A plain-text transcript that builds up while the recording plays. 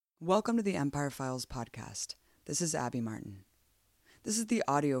Welcome to the Empire Files podcast. This is Abby Martin. This is the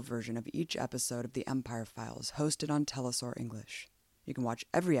audio version of each episode of the Empire Files hosted on Telesur English. You can watch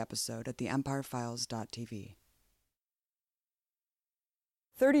every episode at theempirefiles.tv.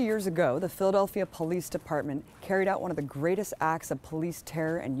 30 years ago, the Philadelphia Police Department carried out one of the greatest acts of police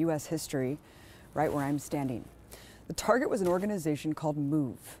terror in U.S. history, right where I'm standing. The target was an organization called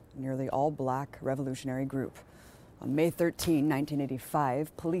MOVE, a nearly all-black revolutionary group. On May 13,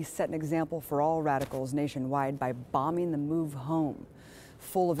 1985, police set an example for all radicals nationwide by bombing the MOVE home,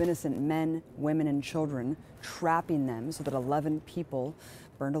 full of innocent men, women, and children, trapping them so that 11 people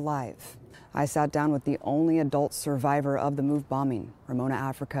burned alive. I sat down with the only adult survivor of the MOVE bombing, Ramona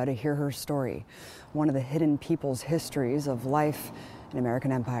Africa, to hear her story, one of the hidden people's histories of life in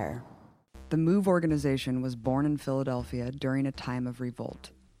American empire. The MOVE organization was born in Philadelphia during a time of revolt.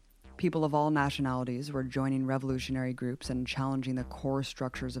 People of all nationalities were joining revolutionary groups and challenging the core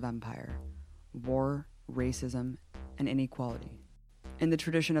structures of empire: war, racism, and inequality. In the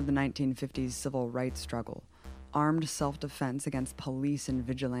tradition of the 1950s civil rights struggle, armed self-defense against police and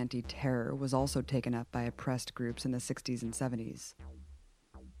vigilante terror was also taken up by oppressed groups in the 60s and 70s.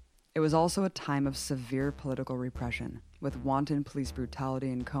 It was also a time of severe political repression, with wanton police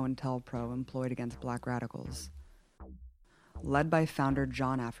brutality and COINTELPRO employed against black radicals. Led by founder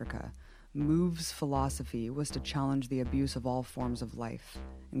John Africa, MOVE's philosophy was to challenge the abuse of all forms of life,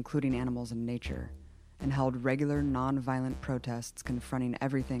 including animals and nature, and held regular non-violent protests confronting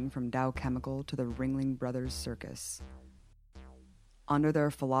everything from Dow Chemical to the Ringling Brothers Circus. Under their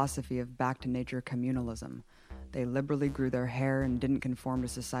philosophy of back-to-nature communalism, they liberally grew their hair and didn't conform to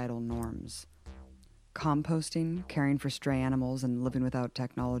societal norms. Composting, caring for stray animals, and living without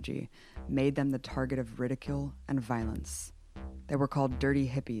technology made them the target of ridicule and violence. They were called dirty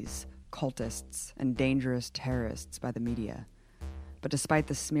hippies, cultists, and dangerous terrorists by the media. But despite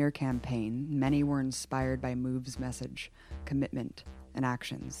the smear campaign, many were inspired by MOVE's message, commitment, and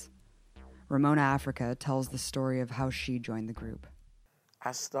actions. Ramona Africa tells the story of how she joined the group.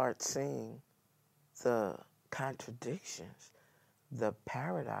 I start seeing the contradictions, the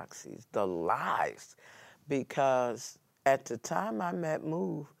paradoxes, the lies, because at the time I met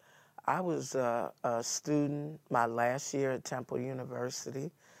MOVE, I was a student my last year at Temple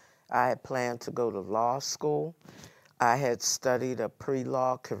University. I had planned to go to law school. I had studied a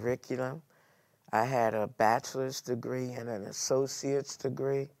pre-law curriculum. I had a bachelor's degree and an associate's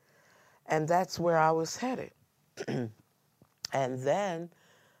degree, and that's where I was headed. And then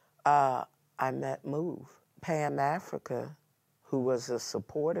I met MOVE. Pam Africa, who was a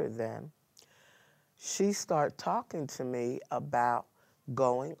supporter then, she started talking to me about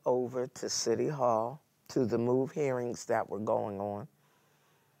going over to City Hall, to the MOVE hearings that were going on,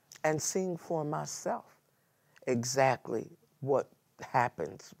 and seeing for myself exactly what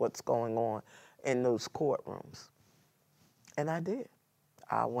happens, what's going on in those courtrooms. And I did.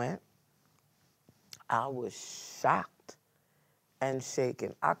 I went. I was shocked and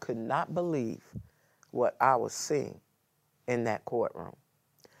shaken. I could not believe what I was seeing in that courtroom.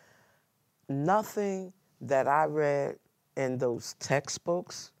 Nothing that I read in those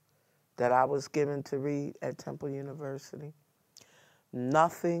textbooks that I was given to read at Temple University,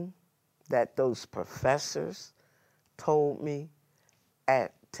 nothing that those professors told me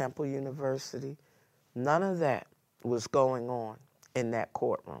at Temple University, none of that was going on in that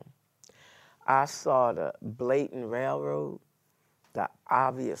courtroom. I saw the blatant railroad, the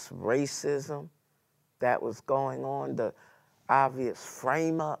obvious racism that was going on, the obvious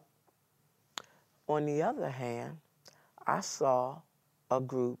frame-up. On the other hand, I saw a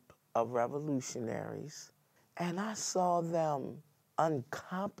group of revolutionaries, and I saw them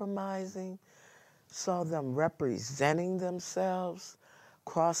uncompromising, saw them representing themselves,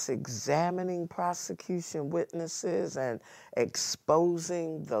 cross-examining prosecution witnesses and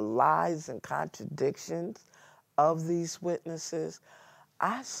exposing the lies and contradictions of these witnesses.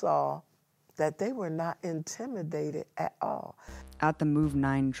 I saw that they were not intimidated at all. At the MOVE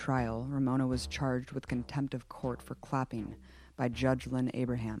 9 trial, Ramona was charged with contempt of court for clapping by Judge Lynn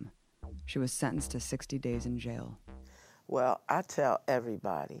Abraham. She was sentenced to 60 days in jail. Well, I tell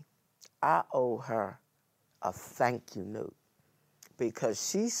everybody, I owe her a thank you note because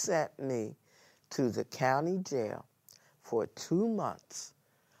she sent me to the county jail for 2 months,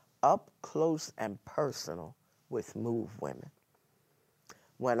 up close and personal with MOVE women.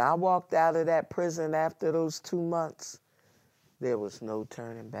 When I walked out of that prison after those 2 months, there was no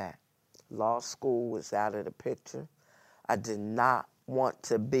turning back. Law school was out of the picture. I did not want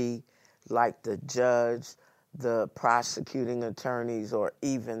to be like the judge, the prosecuting attorneys, or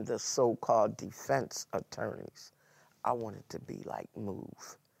even the so-called defense attorneys. I wanted to be like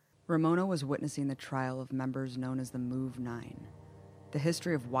MOVE. Ramona was witnessing the trial of members known as the Move Nine. The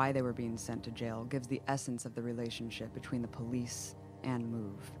history of why they were being sent to jail gives the essence of the relationship between the police and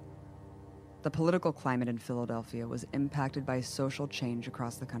Move. The political climate in Philadelphia was impacted by social change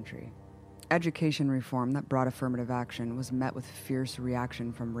across the country. Education reform that brought affirmative action was met with fierce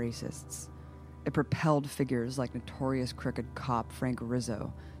reaction from racists. It propelled figures like notorious crooked cop Frank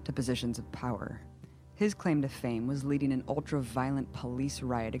Rizzo to positions of power. His claim to fame was leading an ultra-violent police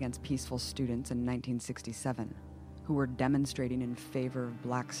riot against peaceful students in 1967, who were demonstrating in favor of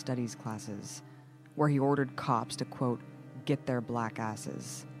black studies classes, where he ordered cops to, quote, get their black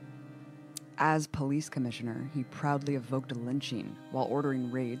asses. As police commissioner, he proudly evoked a lynching while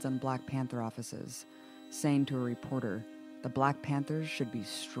ordering raids on Black Panther offices, saying to a reporter, the Black Panthers should be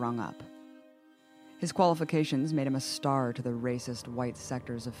strung up. His qualifications made him a star to the racist white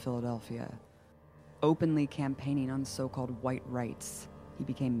sectors of Philadelphia. Openly campaigning on so-called white rights, he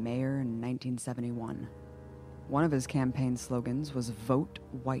became mayor in 1971. One of his campaign slogans was Vote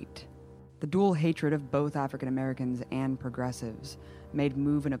White. The dual hatred of both African Americans and progressives made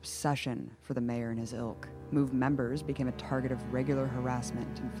Move an obsession for the mayor and his ilk. Move members became a target of regular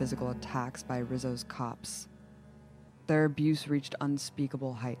harassment and physical attacks by Rizzo's cops. Their abuse reached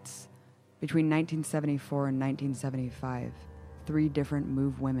unspeakable heights. Between 1974 and 1975, 3 different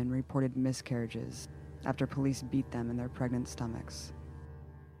Move women reported miscarriages after police beat them in their pregnant stomachs.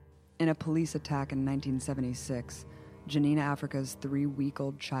 In a police attack in 1976, Janina Africa's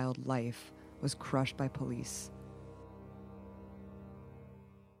 3-week-old child, Life, was crushed by police.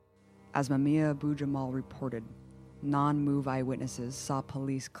 As Mamia Abu-Jamal reported, non-Move eyewitnesses saw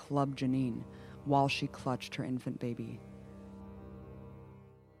police club Janine while she clutched her infant baby.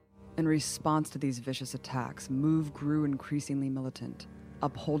 In response to these vicious attacks, Move grew increasingly militant,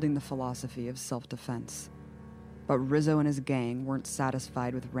 upholding the philosophy of self-defense. But Rizzo and his gang weren't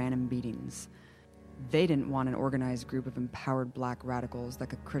satisfied with random beatings. They didn't want an organized group of empowered black radicals that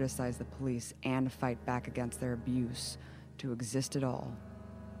could criticize the police and fight back against their abuse to exist at all.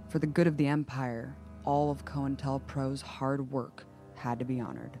 For the good of the empire, all of COINTELPRO's hard work had to be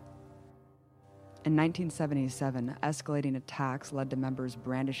honored. In 1977, escalating attacks led to members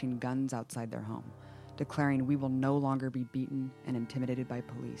brandishing guns outside their home, declaring we will no longer be beaten and intimidated by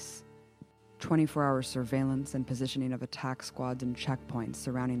police. 24-hour surveillance and positioning of attack squads and checkpoints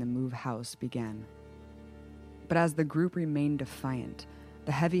surrounding the Move house began. But as the group remained defiant,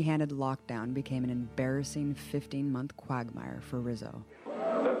 the heavy-handed lockdown became an embarrassing 15-month quagmire for Rizzo.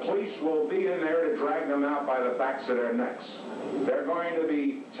 The police will be in there to drag them out by the backs of their necks. They're going to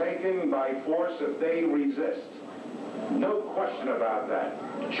be taken by force if they resist. No question about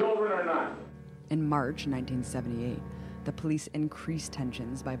that. Children or not. In March 1978, the police increased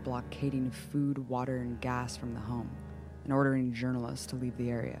tensions by blockading food, water, and gas from the home and ordering journalists to leave the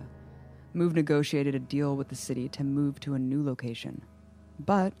area. Move negotiated a deal with the city to move to a new location.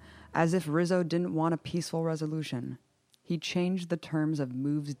 But, as if Rizzo didn't want a peaceful resolution, he changed the terms of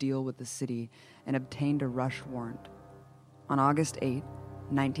Move's deal with the city and obtained a rush warrant. On August 8,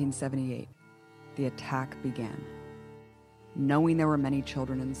 1978, the attack began. Knowing there were many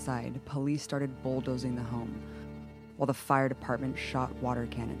children inside, police started bulldozing the home, while the fire department shot water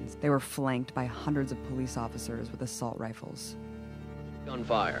cannons. They were flanked by hundreds of police officers with assault rifles.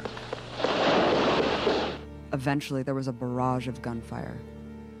 Gunfire. Eventually, there was a barrage of gunfire.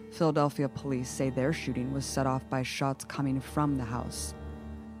 Philadelphia police say their shooting was set off by shots coming from the house.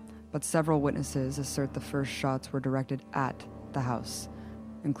 But several witnesses assert the first shots were directed at the house,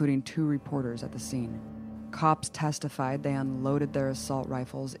 including 2 reporters at the scene. Cops testified they unloaded their assault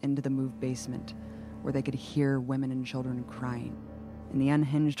rifles into the Move basement, where they could hear women and children crying. In the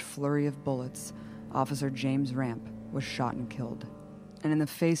unhinged flurry of bullets, Officer James Ramp was shot and killed. And in the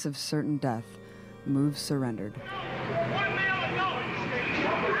face of certain death, Move surrendered.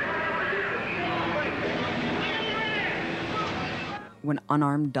 When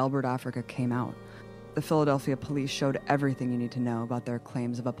unarmed Delbert Africa came out, the Philadelphia police showed everything you need to know about their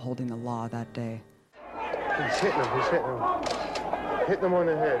claims of upholding the law that day. He's hitting him, Hitting him on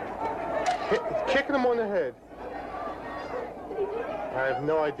the head. Kicking him on the head. I have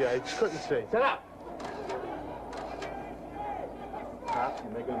no idea, I just couldn't see. Sit up! Cops,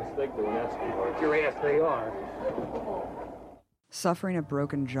 you're making a mistake doing that. Your ass, they are. Suffering a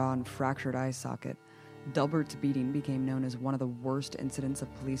broken jaw and fractured eye socket, Delbert's beating became known as one of the worst incidents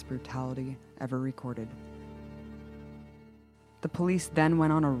of police brutality ever recorded. The police then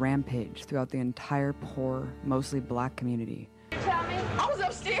went on a rampage throughout the entire poor, mostly black community. I was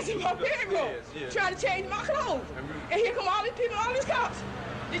upstairs in my bedroom trying to change my clothes. And here come all these people, all these cops.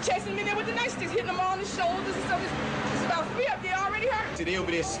 They're chasing me there with the nightsticks, hitting them all on the shoulders and stuff. It's about 3 up there already hurt. See, they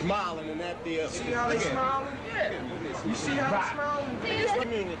over there smiling and that there. See how they smiling? Yeah. You see how they smiling? This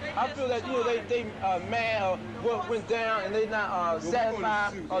community, I feel that, you know, they mad what went down and they not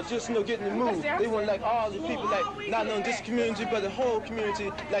satisfied or just, you know, getting the move. They want like all the people, like not only this community, but the whole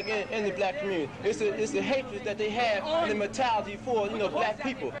community, like in the black community. It's the hatred that they have and the mentality for, you know, black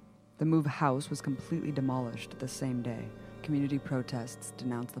people. The MOVE house was completely demolished the same day. Community protests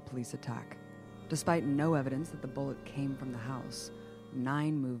denounced the police attack. Despite no evidence that the bullet came from the house,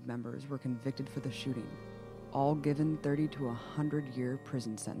 9 MOVE members were convicted for the shooting, all given 30 to 100-year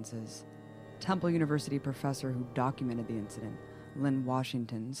prison sentences. Temple University professor who documented the incident, Lynn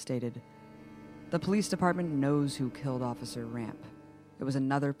Washington, stated, "The police department knows who killed Officer Ramp. It was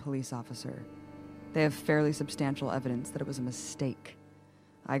another police officer. They have fairly substantial evidence that it was a mistake.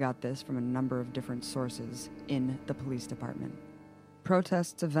 I got this from a number of different sources in the police department."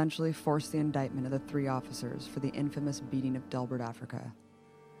 Protests eventually forced the indictment of the 3 officers for the infamous beating of Delbert Africa.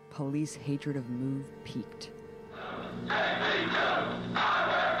 Police hatred of MOVE peaked.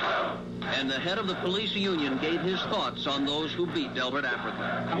 And the head of the police union gave his thoughts on those who beat Delbert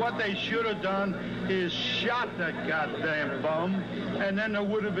Africa. What they should have done is shot that goddamn bum, and then there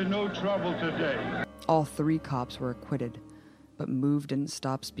would have been no trouble today. All 3 cops were acquitted, but MOVE didn't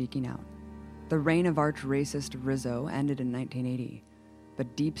stop speaking out. The reign of arch-racist Rizzo ended in 1980,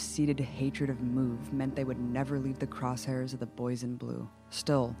 but deep-seated hatred of MOVE meant they would never leave the crosshairs of the boys in blue.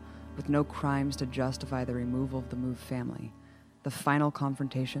 Still, with no crimes to justify the removal of the MOVE family, the final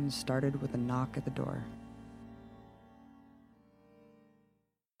confrontation started with a knock at the door.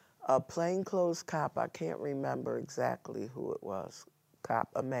 A plainclothes cop, I can't remember exactly who it was,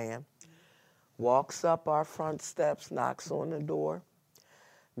 a man, walks up our front steps, knocks on the door.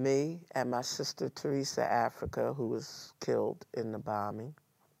 Me and my sister Teresa Africa, who was killed in the bombing,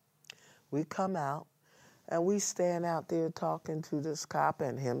 we come out and we stand out there talking to this cop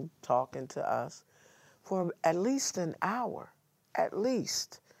and him talking to us for at least an hour, at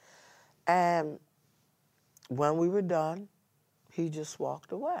least. And when we were done, he just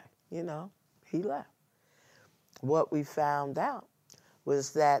walked away, you know, he left. What we found out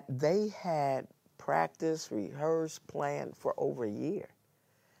was that they had practiced, rehearsed, planned for over a year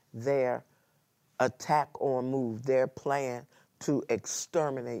their attack on MOVE, their plan to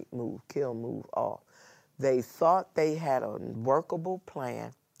exterminate MOVE, kill MOVE all. They thought they had a workable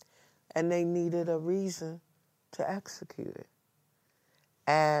plan and they needed a reason to execute it.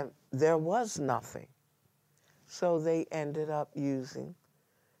 And there was nothing. So they ended up using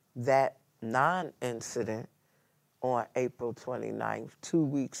that non-incident on April 29th, 2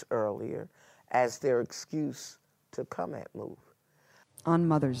 weeks earlier, as their excuse to come at MOVE. On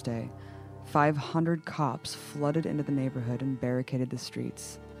Mother's Day, 500 cops flooded into the neighborhood and barricaded the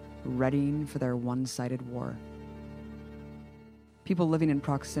streets, readying for their one-sided war. People living in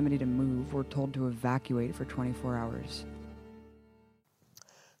proximity to MOVE were told to evacuate for 24 hours.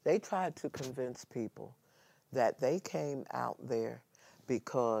 They tried to convince people that they came out there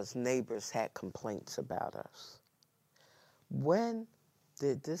because neighbors had complaints about us. When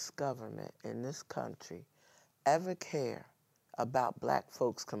did this government in this country ever care about black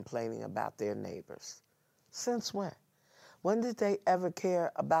folks complaining about their neighbors? Since when? When did they ever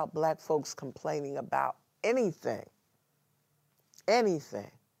care about black folks complaining about anything? Anything.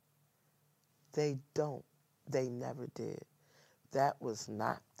 They don't. They never did. That was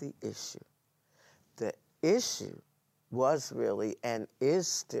not the issue. The issue was really and is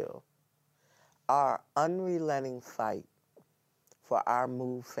still our unrelenting fight for our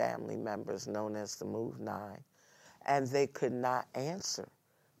MOVE family members, known as the MOVE 9, and they could not answer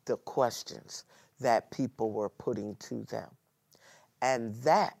the questions that people were putting to them. And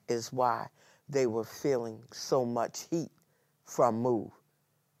that is why they were feeling so much heat from MOVE,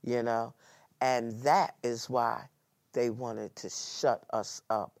 you know? And that is why they wanted to shut us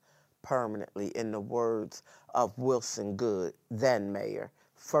up permanently, in the words of Wilson Goode, then mayor,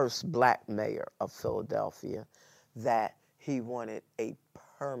 first black mayor of Philadelphia, that he wanted a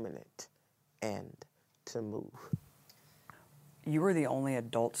permanent end to MOVE. You were the only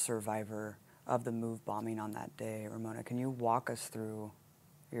adult survivor of the MOVE bombing on that day, Ramona. Can you walk us through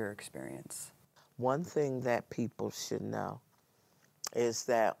your experience? One thing that people should know is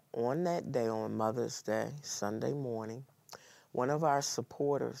that on that day, on Mother's Day, Sunday morning, one of our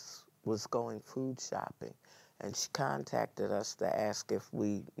supporters was going food shopping, and she contacted us to ask if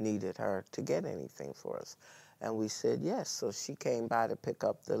we needed her to get anything for us. And we said yes, so she came by to pick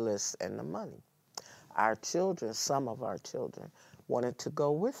up the list and the money. Our children, some of our children, wanted to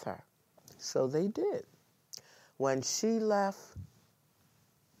go with her, so they did. When she left,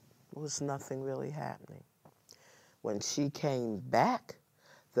 there was nothing really happening. When she came back,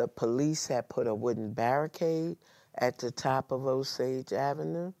 the police had put a wooden barricade at the top of Osage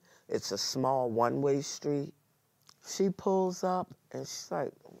Avenue. It's a small one-way street. She pulls up and she's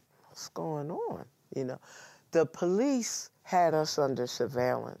like, what's going on? You know, the police had us under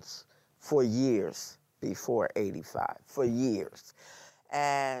surveillance for years before 85, for years.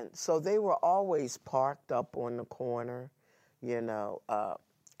 And so they were always parked up on the corner, you know,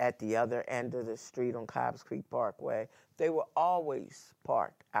 at the other end of the street on Cobbs Creek Parkway. They were always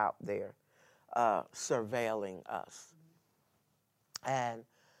parked out there surveilling us. And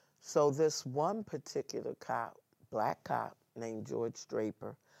so this one particular cop, black cop named George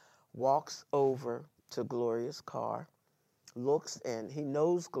Draper, walks over to Gloria's car, looks in. He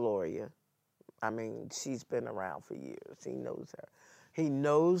knows Gloria. I mean, she's been around for years. He knows her. He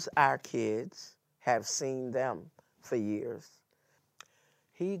knows our kids, have seen them for years.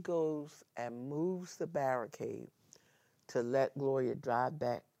 He goes and moves the barricade to let Gloria drive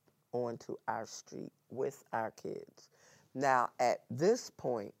back onto our street with our kids. Now, at this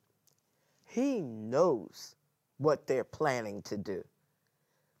point, he knows what they're planning to do.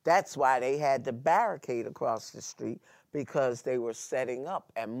 That's why they had the barricade across the street, because they were setting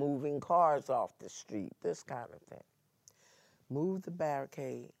up and moving cars off the street, this kind of thing. Move the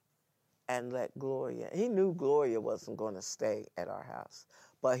barricade and let Gloria. He knew Gloria wasn't going to stay at our house,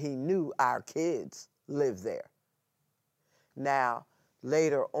 but he knew our kids lived there. Now,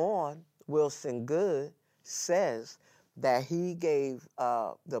 later on, Wilson Good says that he gave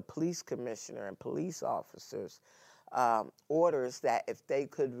the police commissioner and police officers orders that if they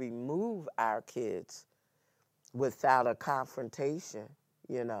could remove our kids without a confrontation,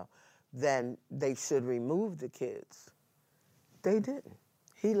 you know, then they should remove the kids. They didn't.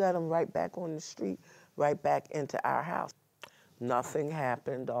 He let them right back on the street, right back into our house. Nothing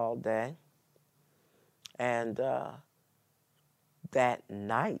happened all day. And that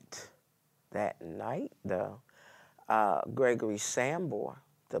night, though, Gregory Sambor,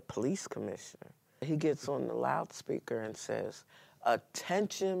 the police commissioner, he gets on the loudspeaker and says,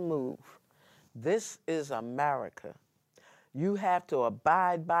 "Attention, move. This is America. You have to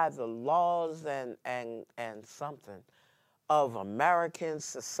abide by the laws and something of American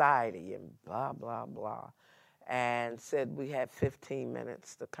society," and blah, blah, blah. And said we had 15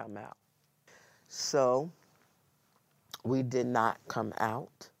 minutes to come out. So we did not come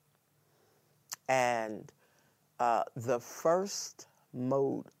out. And the first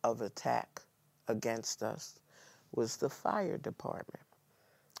mode of attack against us was the fire department.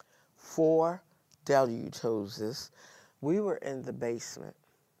 4 deluge hoses. We were in the basement.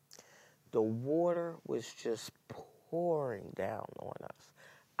 The water was just pouring down on us.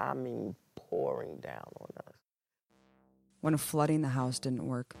 I mean, pouring down on us. When flooding the house didn't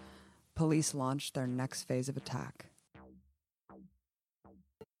work, police launched their next phase of attack.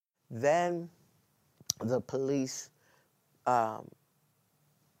 Then the police,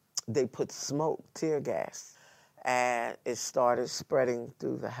 they put smoke, tear gas, and it started spreading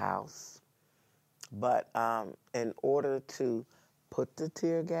through the house. But in order to put the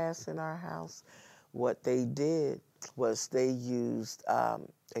tear gas in our house, what they did was they used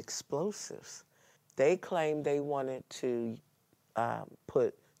explosives. They claimed they wanted to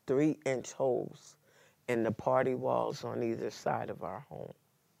put 3-inch holes in the party walls on either side of our home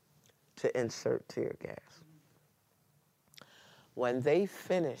to insert tear gas. When they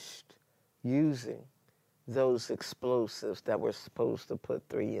finished using those explosives that were supposed to put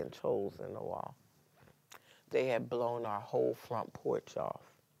 3-inch holes in the wall, they had blown our whole front porch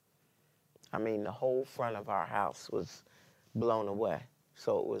off. I mean, the whole front of our house was blown away,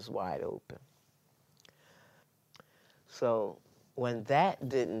 so it was wide open. So when that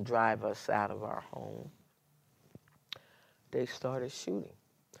didn't drive us out of our home, they started shooting.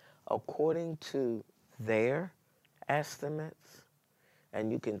 According to their estimates,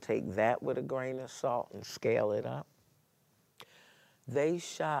 and you can take that with a grain of salt and scale it up, they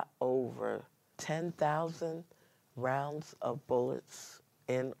shot over 10,000 rounds of bullets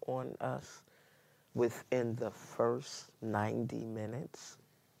in on us within the first 90 minutes.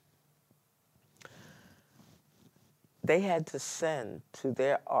 They had to send to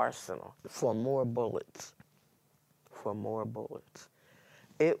their arsenal for more bullets,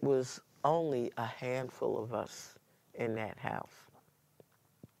 It was only a handful of us in that house,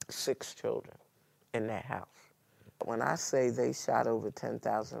 6 children in that house. When I say they shot over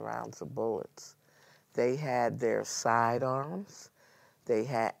 10,000 rounds of bullets, they had their sidearms, they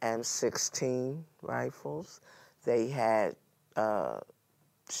had M16 rifles, they had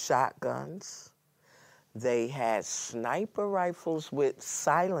shotguns, they had sniper rifles with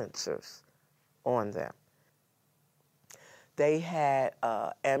silencers on them. They had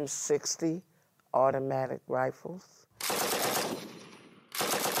M60 automatic rifles.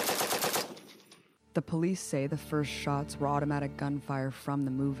 The police say the first shots were automatic gunfire from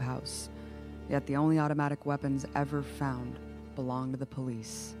the Move house, yet the only automatic weapons ever found belonged to the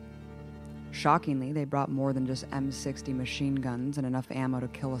police. Shockingly, they brought more than just M60 machine guns and enough ammo to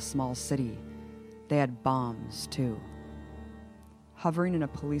kill a small city. They had bombs, too. Hovering in a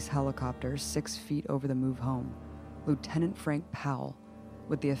police helicopter 6 feet over the Move home, Lieutenant Frank Powell,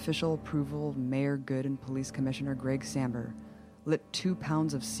 with the official approval of Mayor Good and Police Commissioner Greg Samber, lit 2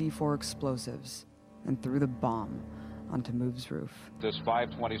 pounds of C4 explosives and threw the bomb onto Move's roof. This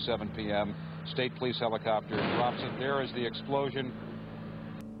 5:27 p.m. state police helicopter drops it. There is the explosion.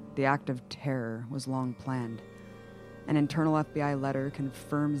 The act of terror was long planned. An internal FBI letter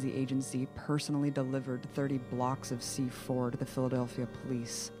confirms the agency personally delivered 30 blocks of C4 to the Philadelphia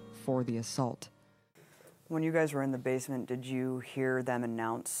police for the assault. When you guys were in the basement, did you hear them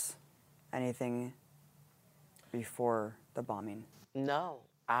announce anything before the bombing? No,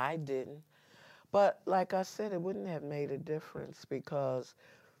 I didn't. But like I said, it wouldn't have made a difference because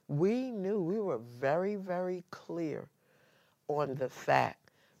we knew, we were very, very clear on the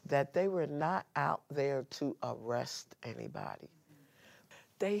fact that they were not out there to arrest anybody.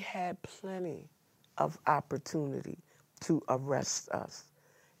 They had plenty of opportunity to arrest us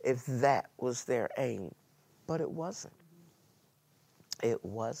if that was their aim, but it wasn't. It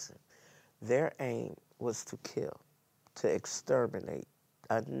wasn't. Their aim was to kill, to exterminate,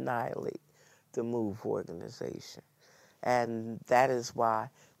 annihilate the Move organization. And that is why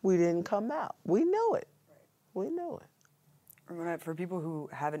we didn't come out. We knew it. We knew it. For people who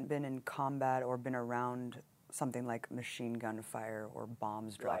haven't been in combat or been around something like machine gun fire or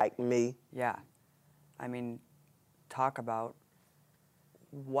bombs dropping. Like me? Yeah. I mean, talk about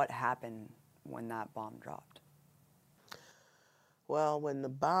what happened when that bomb dropped. Well,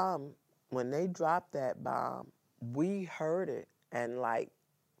 when they dropped that bomb, we heard it and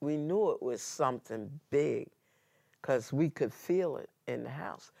we knew it was something big because we could feel it in the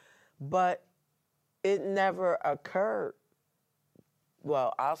house. But it never occurred.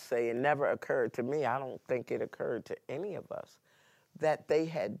 Well, I'll say it never occurred to me. I don't think it occurred to any of us that they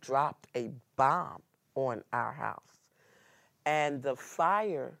had dropped a bomb on our house. And the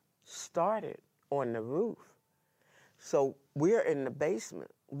fire started on the roof. So we're in the basement.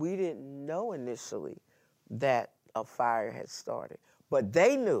 We didn't know initially that a fire had started. But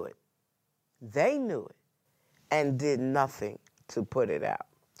they knew it. They knew it and did nothing to put it out.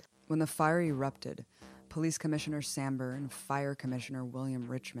 When the fire erupted, Police Commissioner Samber and Fire Commissioner William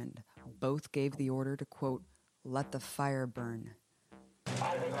Richmond both gave the order to, quote, let the fire burn. They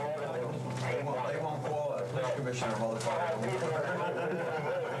won't call a police commissioner all the time.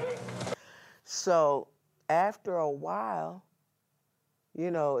 So after a while,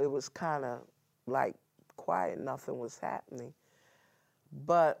 it was kind of quiet, nothing was happening.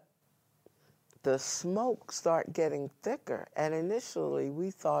 But the smoke started getting thicker, and initially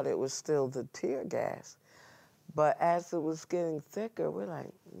we thought it was still the tear gas. But as it was getting thicker, we're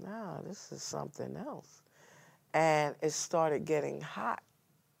like, no, this is something else. And it started getting hot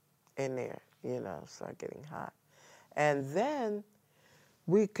in there, started getting hot. And then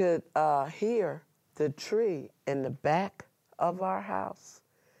we could hear the tree in the back of our house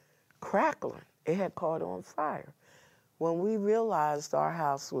crackling. It had caught on fire. When we realized our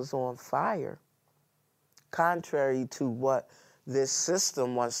house was on fire, contrary to what this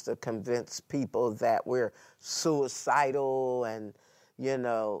system wants to convince people that we're suicidal and,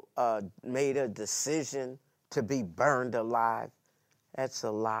 made a decision to be burned alive, that's a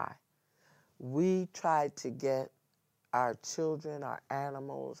lie. We tried to get our children, our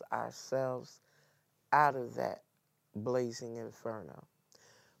animals, ourselves out of that blazing inferno.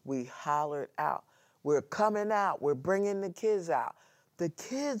 We hollered out, we're coming out, we're bringing the kids out. The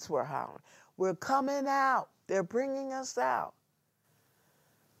kids were hollering, we're coming out, they're bringing us out.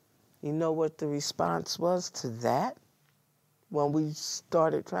 You know what the response was to that when we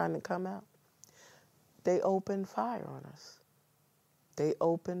started trying to come out? They opened fire on us. They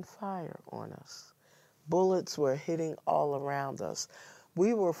opened fire on us. Bullets were hitting all around us.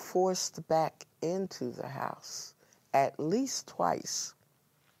 We were forced back into the house at least twice,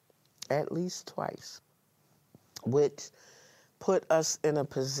 which put us in a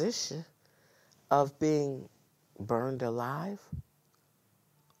position of being burned alive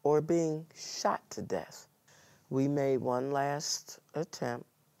or being shot to death. We made one last attempt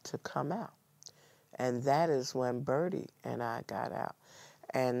to come out. And that is when Bertie and I got out.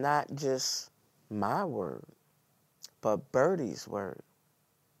 And not just my word, but Bertie's word.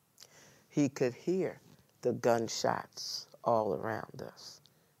 He could hear the gunshots all around us,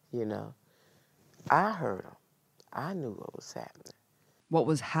 you know. I heard them. I knew what was happening. What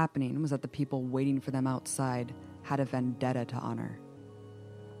was happening was that the people waiting for them outside had a vendetta to honor.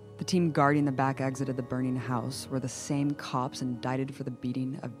 The team guarding the back exit of the burning house were the same cops indicted for the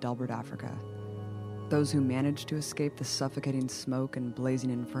beating of Delbert Africa. Those who managed to escape the suffocating smoke and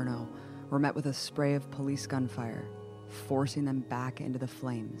blazing inferno were met with a spray of police gunfire, forcing them back into the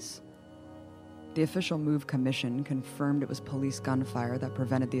flames. The official MOVE Commission confirmed it was police gunfire that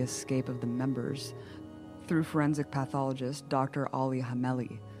prevented the escape of the members through forensic pathologist Dr. Ali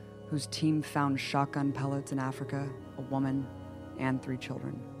Hameli, whose team found shotgun pellets in Africa, a woman, and 3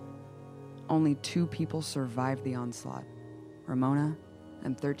 children. Only 2 people survived the onslaught, Ramona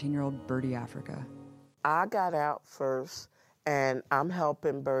and 13-year-old Birdie Africa. I got out first, and I'm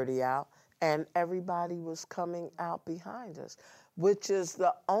helping Birdie out, and everybody was coming out behind us, which is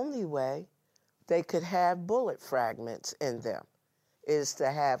the only way they could have bullet fragments in them, is to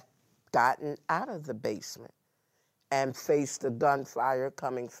have gotten out of the basement and faced the gunfire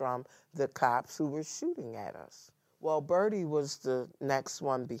coming from the cops who were shooting at us. Well, Birdie was the next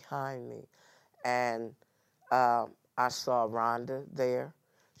one behind me, and I saw Rhonda there.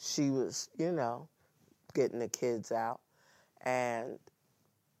 She was, you know, getting the kids out. And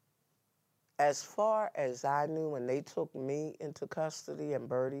as far as I knew, when they took me into custody and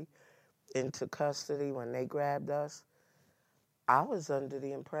Birdie into custody, when they grabbed us, I was under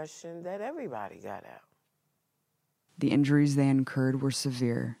the impression that everybody got out. The injuries they incurred were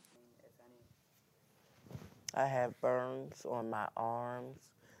severe. I have burns on my arms,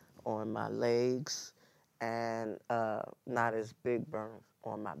 on my legs, and not as big burns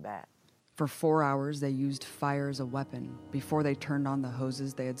on my back. For 4 hours, they used fire as a weapon before they turned on the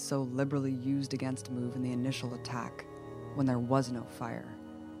hoses they had so liberally used against MOVE in the initial attack, when there was no fire.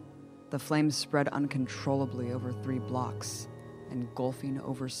 The flames spread uncontrollably over 3 blocks, engulfing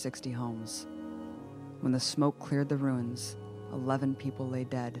over 60 homes. When the smoke cleared the ruins, 11 people lay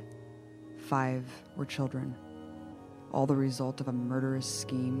dead. 5 were children. All the result of a murderous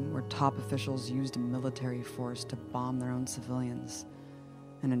scheme where top officials used military force to bomb their own civilians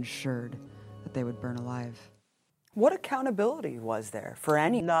and ensured that they would burn alive. What accountability was there for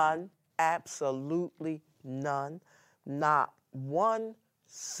any? None, absolutely none. Not one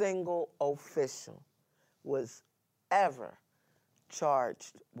single official was ever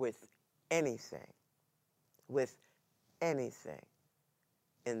charged with anything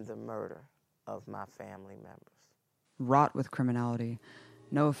in the murder of my family members. Wrought with criminality,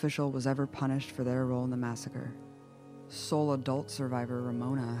 no official was ever punished for their role in the massacre. Sole adult survivor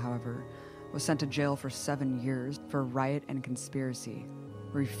Ramona, however, was sent to jail for 7 years for riot and conspiracy,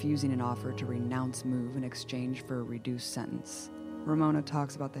 refusing an offer to renounce MOVE in exchange for a reduced sentence. Ramona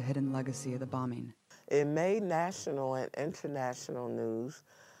talks about the hidden legacy of the bombing. It made national and international news.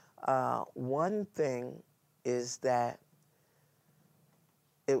 One thing is that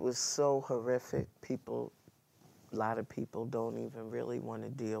it was so horrific, a lot of people don't even really want to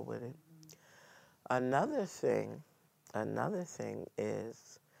deal with it. Another thing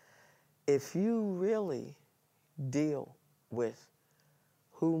is, if you really deal with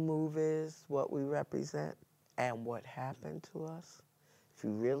who MOVE is, what we represent, and what happened to us, if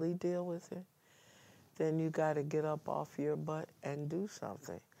you really deal with it, then you got to get up off your butt and do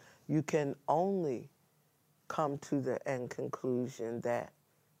something. You can only come to the end conclusion that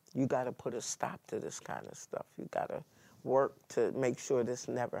you got to put a stop to this kind of stuff. You got to work to make sure this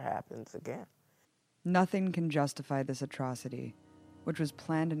never happens again. Nothing can justify this atrocity, which was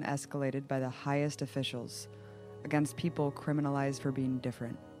planned and escalated by the highest officials against people criminalized for being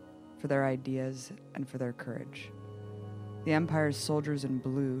different, for their ideas, and for their courage. The Empire's soldiers in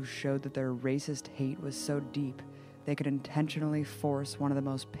blue showed that their racist hate was so deep they could intentionally force one of the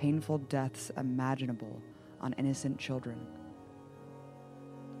most painful deaths imaginable on innocent children.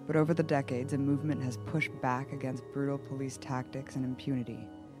 But over the decades, a movement has pushed back against brutal police tactics and impunity.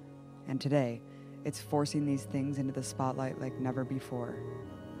 And today, it's forcing these things into the spotlight like never before.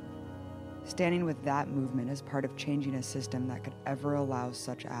 Standing with that movement is part of changing a system that could ever allow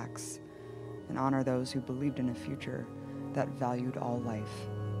such acts and honor those who believed in a future that valued all life.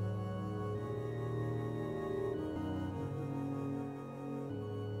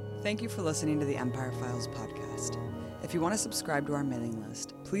 Thank you for listening to the Empire Files podcast. If you want to subscribe to our mailing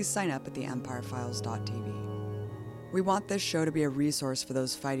list, please sign up at theempirefiles.tv. We want this show to be a resource for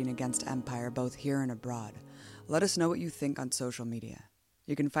those fighting against Empire both here and abroad. Let us know what you think on social media.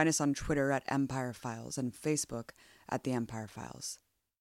 You can find us on Twitter at Empire Files and Facebook at The Empire Files.